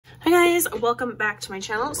guys, welcome back to my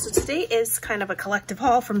channel. So today is kind of a collective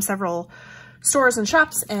haul from several stores and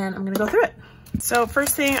shops, and I'm gonna go through it. So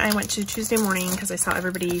first thing, I went to Tuesday morning because I saw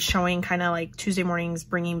everybody showing kind of like Tuesday mornings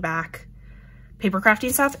bringing back paper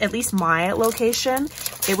crafting stuff. At least my location,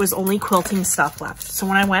 it was only quilting stuff left. So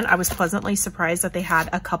when I went, I was pleasantly surprised that they had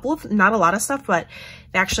a couple of, not a lot of stuff, but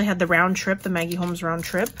they actually had the round trip, the Maggie Holmes round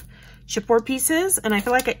trip chipboard pieces. And I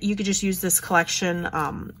feel like you could just use this collection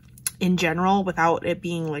in general without it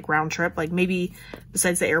being like round trip, like maybe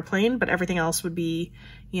besides the airplane, but everything else would be,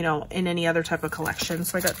 you know, in any other type of collection.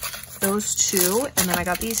 So I got those two, and then I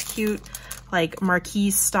got these cute like marquee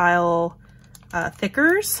style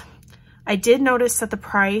thickers. I did notice that the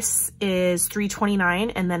price is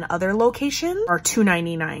 $3.29 and then other locations are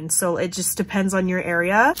 $2.99. So it just depends on your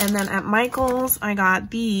area. And then at Michael's, I got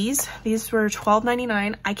these. These were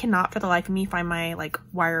 $12.99. I cannot for the life of me find my like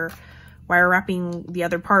wire wrapping the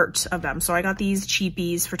other part of them. So I got these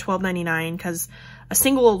cheapies for $12.99 because a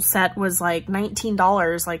single set was like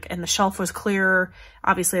 $19, like, and the shelf was clear.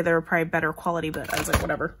 Obviously they were probably better quality, but I was like,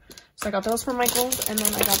 whatever. So I got those from Michael's, and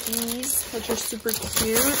then I got these, which are super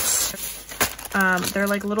cute. They're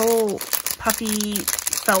like little puffy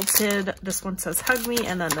felted. This one says hug me,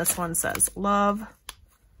 and then this one says love.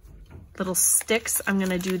 Little sticks. I'm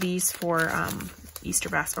gonna do these for Easter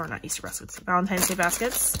basket, or not Easter baskets, Valentine's Day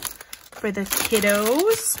baskets for the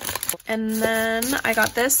kiddos. And then I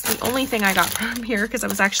got this, the only thing I got from here, because I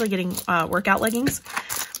was actually getting workout leggings.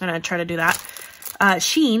 I'm gonna try to do that.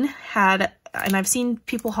 Shein had, and I've seen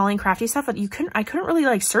people hauling crafty stuff, but I couldn't really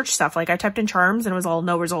like search stuff. Like I typed in charms and it was all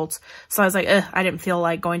no results. So I was like, I didn't feel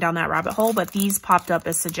like going down that rabbit hole, but these popped up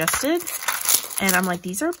as suggested. And I'm like,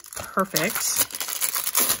 these are perfect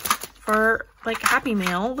for like Happy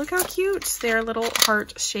Mail. Look how cute. They're little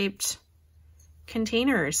heart-shaped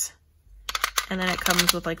containers. And then it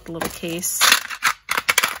comes with like the little case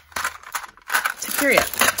to carry it.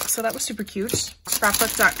 So that was super cute.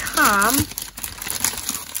 Scrapbook.com.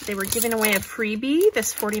 They were giving away a freebie,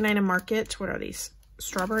 this 49 a Market. What are these?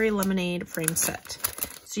 Strawberry lemonade frame set.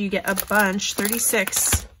 So you get a bunch,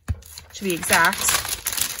 36 to be exact.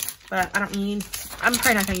 But I don't need, I'm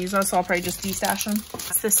probably not going to use those, so I'll probably just de-stash them.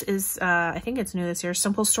 This is, I think it's new this year,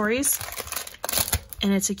 Simple Stories.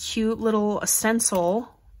 And it's a cute little stencil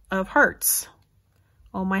of hearts.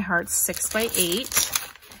 All my hearts,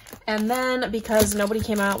 6x8. And then because nobody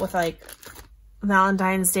came out with like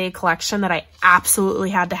Valentine's Day collection that I absolutely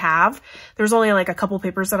had to have, there's only like a couple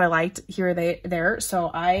papers that I liked here there,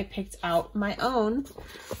 so I picked out my own.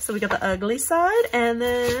 So we got the ugly side, and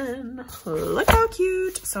then look how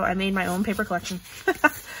cute. So I made my own paper collection.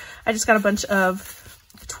 I just got a bunch of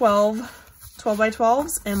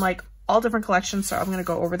 12x12s and like all different collections, so I'm gonna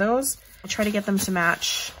go over those. I try to get them to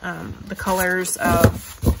match the colors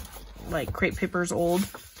of like crepe papers old.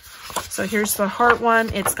 So here's the heart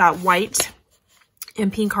one. It's got white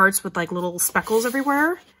and pink hearts with like little speckles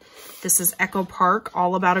everywhere. This is Echo Park,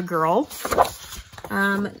 All About a Girl.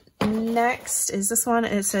 Next is this one.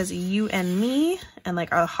 It says You and Me, and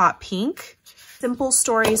like a hot pink. Simple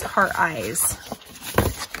Stories, Heart Eyes.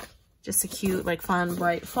 Just a cute, like fun,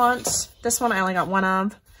 bright font. This one I only got one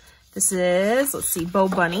of. This is, let's see, Bo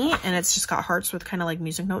Bunny, and it's just got hearts with kind of like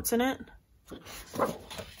music notes in it.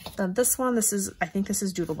 Then this one, this is, I think this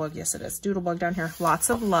is Doodlebug. Yes, it is. Doodlebug down here. Lots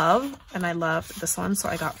of love, and I love this one, so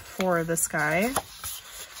I got 4 of this guy.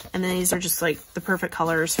 And then these are just like the perfect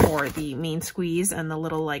colors for the main squeeze and the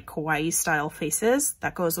little like kawaii style faces.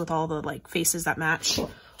 That goes with all the like faces that match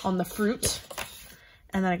on the fruit.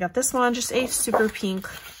 And then I got this one, just a super pink,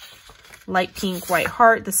 light pink, white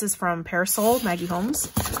heart. This is from Parasol, Maggie Holmes.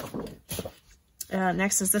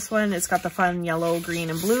 Next is this one. It's got the fun yellow, green,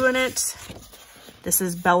 and blue in it. This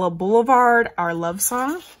is Bella Boulevard, Our Love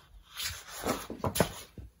Song.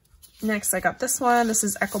 Next, I got this one. This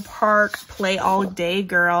is Echo Park, Play All Day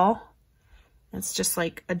Girl. It's just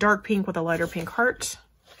like a dark pink with a lighter pink heart.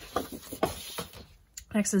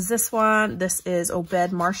 Next is this one. This is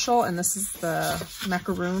Obed Marshall, and this is the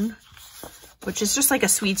Macaroon, which is just like a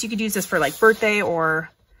sweets. You could use this for like birthday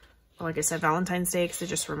or, like I said, Valentine's Day, because it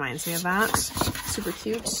just reminds me of that. Super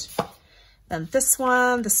cute. Then this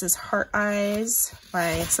one, this is Heart Eyes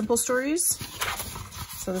by Simple Stories.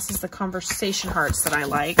 So this is the conversation hearts that I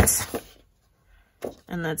liked.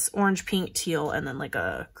 And that's orange, pink, teal, and then like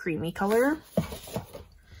a creamy color.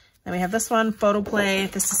 Then we have this one, Photoplay.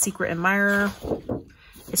 This is Secret Admirer.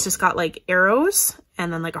 It's just got like arrows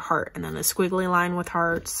and then like a heart and then a squiggly line with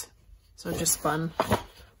hearts. So just fun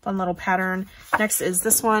little pattern. Next is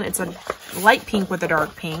this one. It's a light pink with a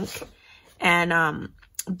dark pink. And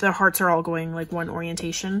the hearts are all going like one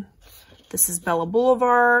orientation. This is Bella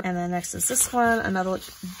Boulevard. And then next is this one, another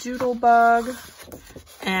Doodlebug.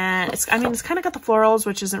 And it's, I mean, it's kind of got the florals,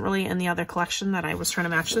 which isn't really in the other collection that I was trying to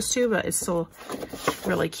match this to, but it's still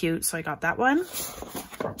really cute. So I got that one.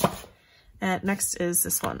 And next is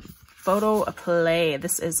this one, Photoplay.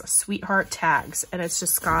 This is Sweetheart Tags. And it's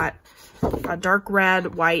just got a dark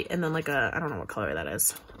red, white, and then like a, I don't know what color that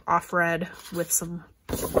is, off red with some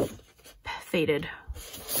faded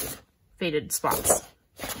spots.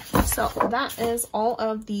 So that is all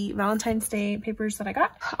of the Valentine's Day papers that I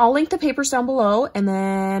got. I'll link the papers down below, and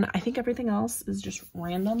then I think everything else is just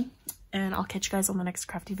random, and I'll catch you guys on the next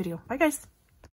crafty video. Bye guys.